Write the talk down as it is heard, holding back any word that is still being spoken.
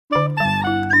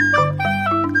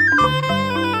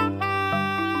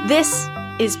This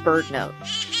is BirdNote.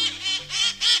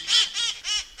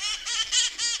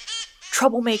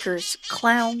 Troublemakers,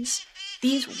 clowns,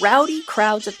 these rowdy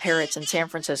crowds of parrots in San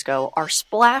Francisco are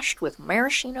splashed with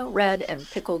maraschino red and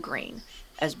pickle green,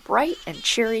 as bright and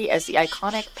cheery as the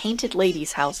iconic painted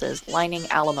ladies' houses lining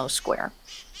Alamo Square.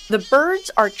 The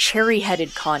birds are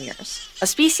cherry-headed conures, a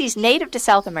species native to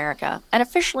South America and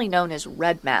officially known as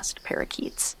red-masked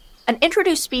parakeets. An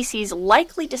introduced species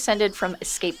likely descended from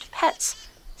escaped pets,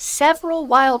 several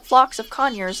wild flocks of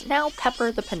conures now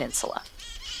pepper the peninsula.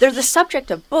 They're the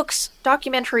subject of books,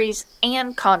 documentaries,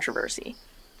 and controversy.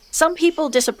 Some people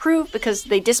disapprove because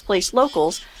they displace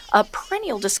locals, a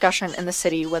perennial discussion in the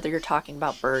city whether you're talking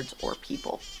about birds or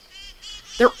people.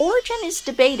 Their origin is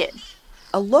debated.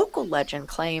 A local legend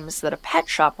claims that a pet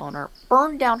shop owner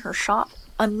burned down her shop,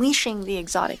 unleashing the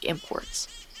exotic imports.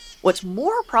 What's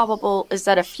more probable is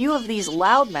that a few of these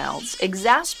loudmouths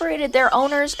exasperated their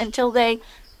owners until they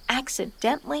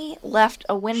accidentally left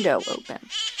a window open.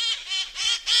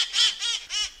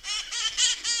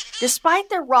 Despite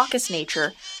their raucous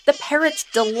nature, the parrots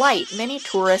delight many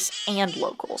tourists and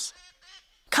locals.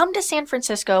 Come to San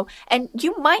Francisco, and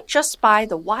you might just spy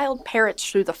the wild parrots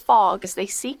through the fog as they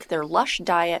seek their lush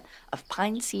diet of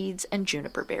pine seeds and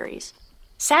juniper berries.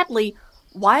 Sadly,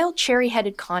 wild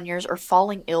cherry-headed conures are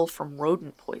falling ill from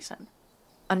rodent poison.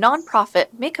 A nonprofit,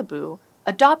 Mickaboo,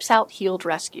 adopts out healed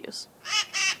rescues.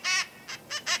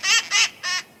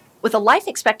 With a life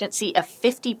expectancy of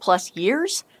 50-plus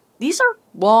years, these are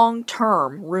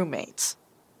long-term roommates.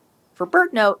 For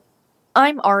BirdNote,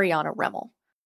 I'm Ariana Remmel.